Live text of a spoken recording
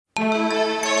The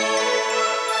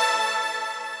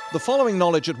following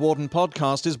Knowledge at Wharton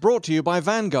podcast is brought to you by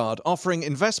Vanguard, offering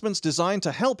investments designed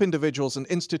to help individuals and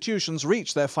institutions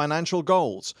reach their financial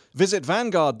goals. Visit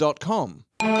Vanguard.com.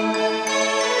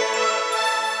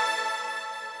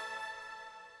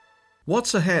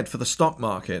 What's ahead for the stock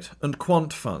market and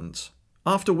quant funds?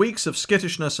 After weeks of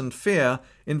skittishness and fear,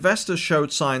 investors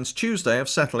showed signs Tuesday of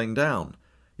settling down.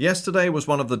 Yesterday was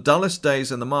one of the dullest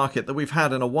days in the market that we've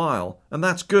had in a while, and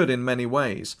that's good in many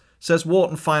ways, says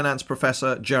Wharton finance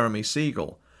professor Jeremy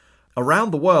Siegel.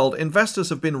 Around the world, investors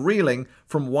have been reeling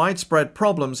from widespread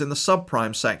problems in the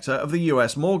subprime sector of the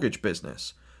US mortgage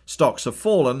business. Stocks have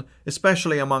fallen,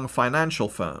 especially among financial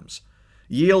firms.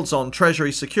 Yields on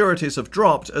Treasury securities have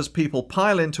dropped as people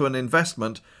pile into an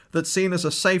investment that's seen as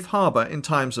a safe harbor in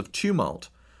times of tumult.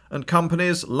 And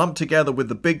companies, lumped together with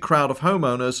the big crowd of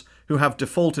homeowners who have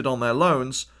defaulted on their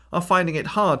loans, are finding it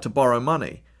hard to borrow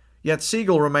money. Yet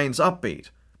Siegel remains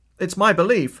upbeat. It's my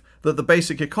belief that the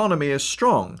basic economy is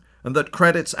strong and that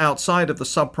credits outside of the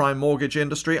subprime mortgage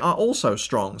industry are also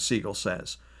strong, Siegel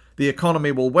says. The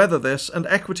economy will weather this and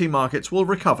equity markets will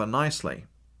recover nicely.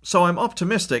 So I'm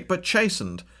optimistic but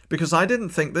chastened because I didn't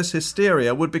think this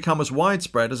hysteria would become as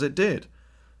widespread as it did.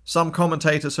 Some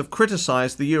commentators have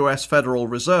criticized the US Federal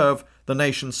Reserve, the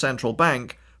nation's central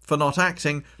bank, for not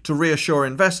acting to reassure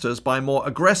investors by more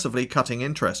aggressively cutting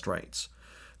interest rates.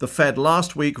 The Fed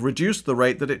last week reduced the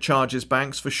rate that it charges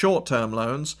banks for short-term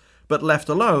loans, but left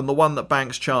alone the one that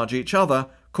banks charge each other,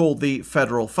 called the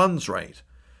federal funds rate.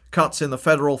 Cuts in the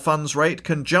federal funds rate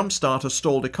can jumpstart a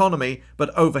stalled economy,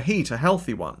 but overheat a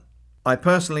healthy one. I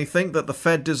personally think that the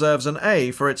Fed deserves an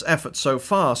A for its efforts so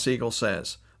far, Siegel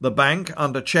says. The bank,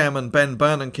 under Chairman Ben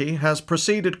Bernanke, has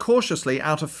proceeded cautiously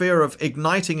out of fear of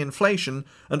igniting inflation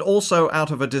and also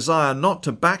out of a desire not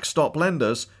to backstop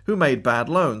lenders who made bad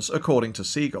loans, according to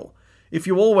Siegel. If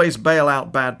you always bail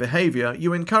out bad behavior,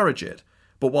 you encourage it.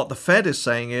 But what the Fed is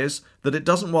saying is that it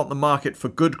doesn't want the market for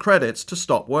good credits to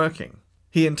stop working.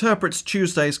 He interprets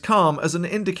Tuesday's calm as an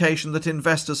indication that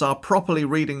investors are properly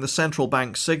reading the central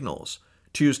bank's signals.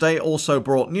 Tuesday also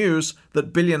brought news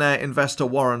that billionaire investor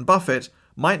Warren Buffett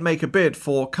might make a bid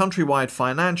for Countrywide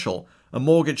Financial, a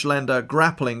mortgage lender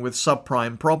grappling with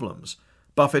subprime problems.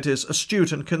 Buffett is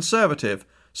astute and conservative,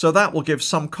 so that will give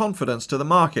some confidence to the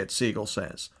market, Siegel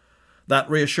says. That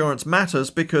reassurance matters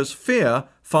because fear,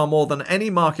 far more than any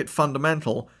market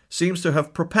fundamental, seems to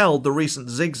have propelled the recent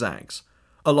zigzags.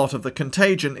 A lot of the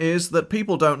contagion is that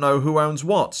people don't know who owns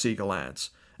what, Siegel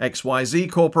adds.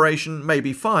 XYZ Corporation may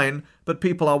be fine, but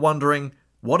people are wondering,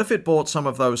 what if it bought some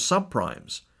of those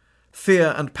subprimes?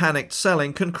 Fear and panicked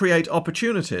selling can create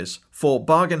opportunities for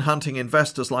bargain-hunting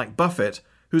investors like Buffett,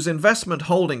 whose investment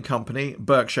holding company,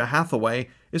 Berkshire Hathaway,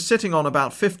 is sitting on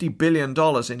about $50 billion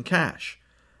in cash.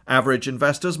 Average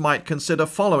investors might consider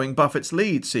following Buffett's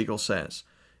lead, Siegel says.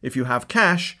 If you have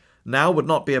cash, now would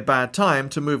not be a bad time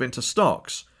to move into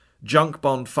stocks. Junk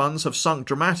bond funds have sunk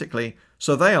dramatically,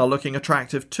 so they are looking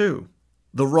attractive too.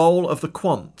 The role of the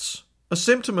quants. A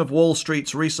symptom of Wall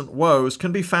Street's recent woes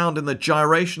can be found in the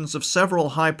gyrations of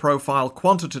several high-profile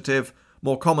quantitative,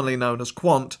 more commonly known as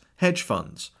quant, hedge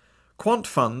funds. Quant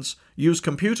funds use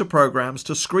computer programs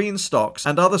to screen stocks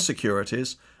and other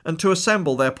securities and to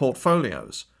assemble their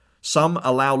portfolios. Some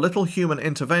allow little human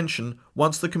intervention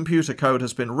once the computer code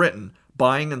has been written,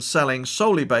 buying and selling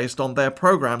solely based on their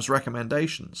program's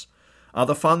recommendations.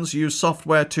 Other funds use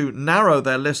software to narrow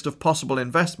their list of possible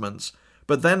investments,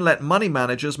 but then let money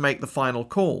managers make the final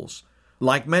calls.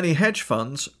 Like many hedge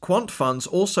funds, quant funds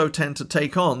also tend to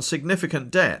take on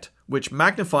significant debt, which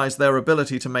magnifies their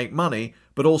ability to make money,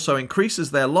 but also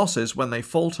increases their losses when they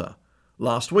falter.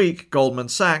 Last week, Goldman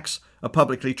Sachs, a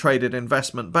publicly traded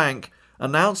investment bank,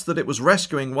 announced that it was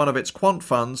rescuing one of its quant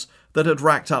funds that had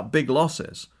racked up big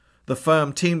losses. The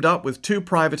firm teamed up with two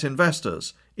private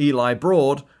investors, Eli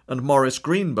Broad and Morris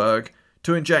Greenberg,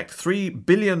 to inject $3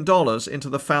 billion into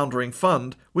the foundering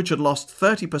fund, which had lost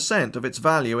 30% of its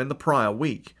value in the prior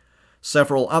week.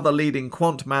 Several other leading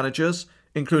quant managers,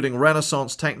 including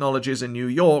Renaissance Technologies in New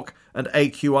York and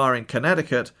AQR in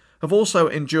Connecticut, have also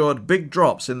endured big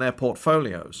drops in their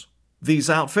portfolios.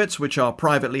 These outfits, which are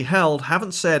privately held,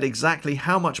 haven't said exactly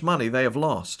how much money they have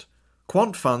lost.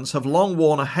 Quant funds have long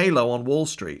worn a halo on Wall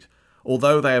Street.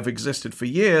 Although they have existed for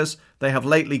years, they have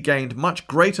lately gained much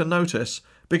greater notice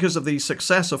because of the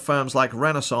success of firms like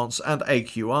Renaissance and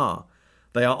AQR.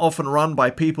 They are often run by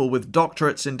people with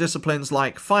doctorates in disciplines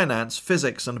like finance,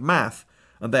 physics, and math,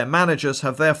 and their managers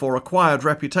have therefore acquired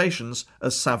reputations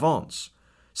as savants.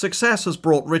 Success has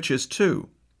brought riches too.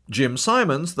 Jim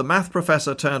Simons, the math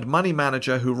professor turned money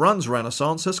manager who runs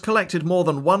Renaissance, has collected more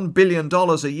than $1 billion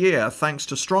a year thanks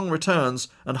to strong returns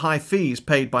and high fees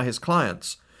paid by his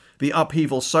clients. The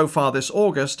upheaval so far this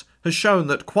August has shown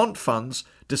that quant funds,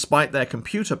 despite their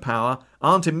computer power,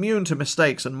 aren't immune to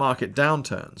mistakes and market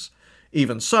downturns.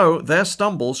 Even so, their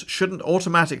stumbles shouldn't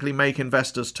automatically make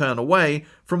investors turn away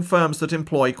from firms that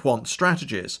employ quant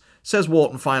strategies, says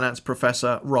Wharton finance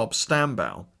professor Rob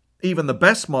Stambaugh. Even the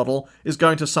best model is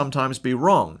going to sometimes be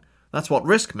wrong. That's what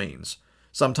risk means.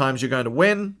 Sometimes you're going to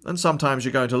win, and sometimes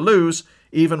you're going to lose,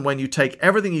 even when you take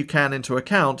everything you can into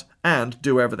account and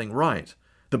do everything right.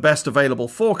 The best available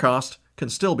forecast can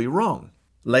still be wrong.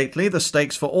 Lately, the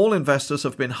stakes for all investors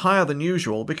have been higher than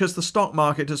usual because the stock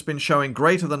market has been showing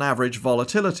greater than average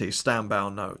volatility,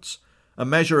 Stambaugh notes. A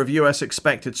measure of US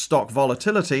expected stock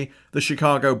volatility, the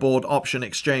Chicago Board Option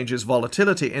Exchange's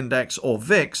Volatility Index, or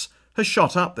VIX, has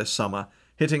shot up this summer,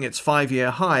 hitting its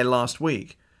 5-year high last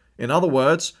week. In other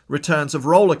words, returns have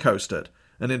roller coasted,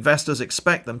 and investors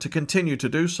expect them to continue to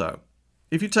do so.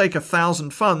 If you take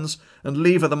 1,000 funds and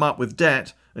lever them up with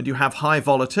debt, and you have high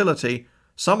volatility,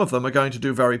 some of them are going to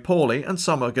do very poorly and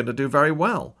some are going to do very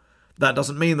well. That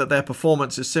doesn't mean that their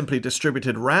performance is simply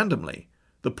distributed randomly.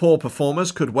 The poor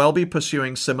performers could well be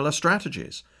pursuing similar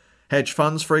strategies. Hedge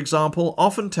funds, for example,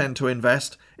 often tend to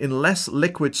invest in less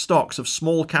liquid stocks of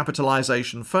small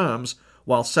capitalization firms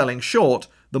while selling short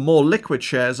the more liquid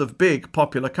shares of big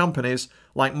popular companies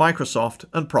like Microsoft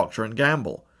and Procter &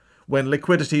 Gamble. When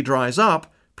liquidity dries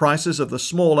up, prices of the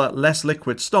smaller, less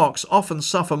liquid stocks often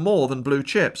suffer more than blue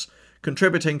chips,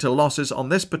 contributing to losses on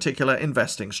this particular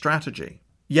investing strategy.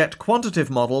 Yet quantitative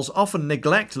models often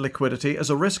neglect liquidity as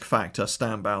a risk factor,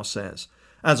 Stambaugh says.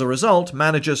 As a result,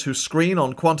 managers who screen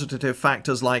on quantitative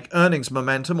factors like earnings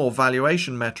momentum or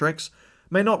valuation metrics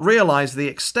may not realize the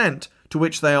extent to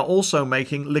which they are also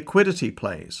making liquidity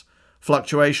plays.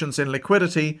 Fluctuations in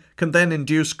liquidity can then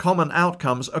induce common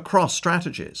outcomes across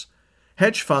strategies.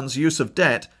 Hedge funds' use of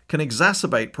debt can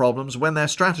exacerbate problems when their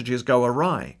strategies go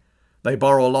awry. They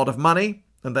borrow a lot of money,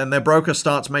 and then their broker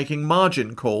starts making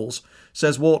margin calls,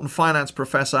 says Wharton finance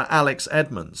professor Alex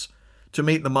Edmonds. To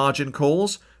meet the margin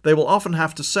calls, they will often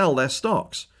have to sell their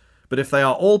stocks. But if they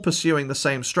are all pursuing the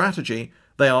same strategy,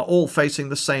 they are all facing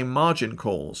the same margin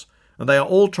calls, and they are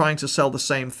all trying to sell the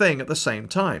same thing at the same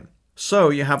time. So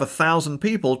you have 1,000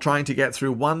 people trying to get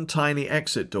through one tiny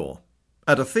exit door.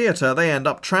 At a theater, they end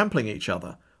up trampling each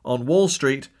other. On Wall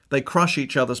Street, they crush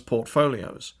each other's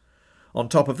portfolios. On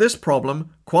top of this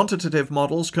problem, quantitative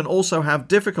models can also have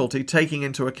difficulty taking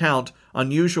into account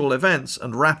unusual events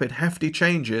and rapid, hefty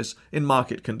changes in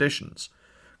market conditions.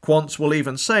 Quants will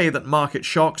even say that market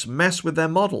shocks mess with their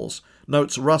models,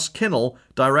 notes Russ Kinnell,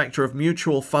 director of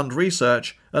mutual fund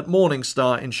research at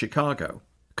Morningstar in Chicago.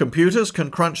 Computers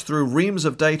can crunch through reams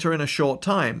of data in a short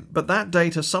time, but that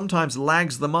data sometimes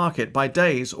lags the market by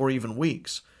days or even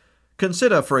weeks.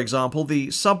 Consider, for example, the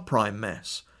subprime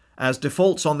mess. As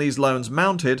defaults on these loans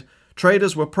mounted,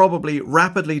 traders were probably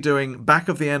rapidly doing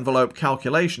back-of-the-envelope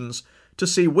calculations to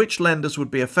see which lenders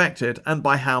would be affected and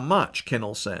by how much,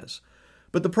 Kinnell says.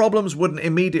 But the problems wouldn't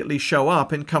immediately show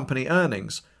up in company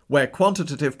earnings, where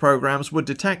quantitative programs would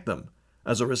detect them.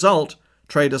 As a result,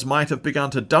 traders might have begun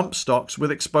to dump stocks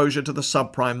with exposure to the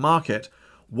subprime market,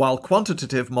 while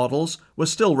quantitative models were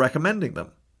still recommending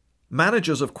them.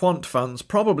 Managers of quant funds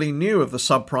probably knew of the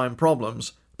subprime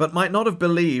problems, but might not have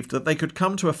believed that they could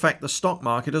come to affect the stock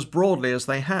market as broadly as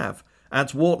they have,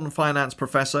 adds Wharton finance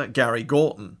professor Gary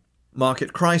Gorton.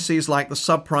 Market crises like the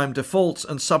subprime defaults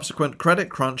and subsequent credit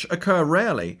crunch occur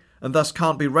rarely, and thus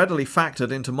can't be readily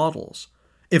factored into models.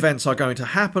 Events are going to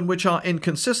happen which are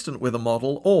inconsistent with a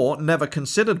model or never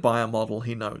considered by a model,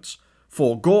 he notes.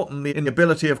 For Gorton, the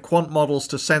inability of quant models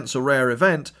to sense a rare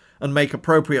event and make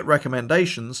appropriate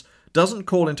recommendations doesn't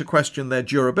call into question their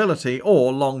durability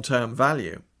or long-term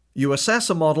value. You assess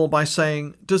a model by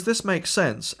saying, does this make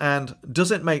sense, and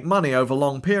does it make money over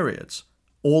long periods?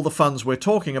 All the funds we're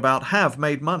talking about have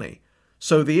made money.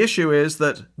 So the issue is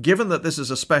that, given that this is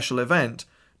a special event,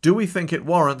 do we think it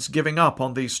warrants giving up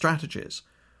on these strategies?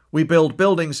 We build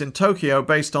buildings in Tokyo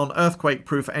based on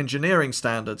earthquake-proof engineering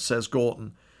standards, says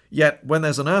Gorton. Yet, when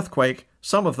there's an earthquake,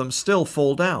 some of them still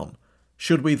fall down.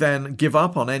 Should we then give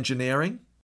up on engineering?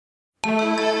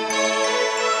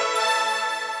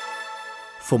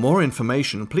 For more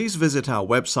information, please visit our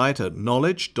website at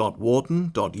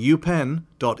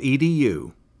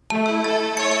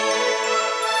knowledge.wharton.upenn.edu.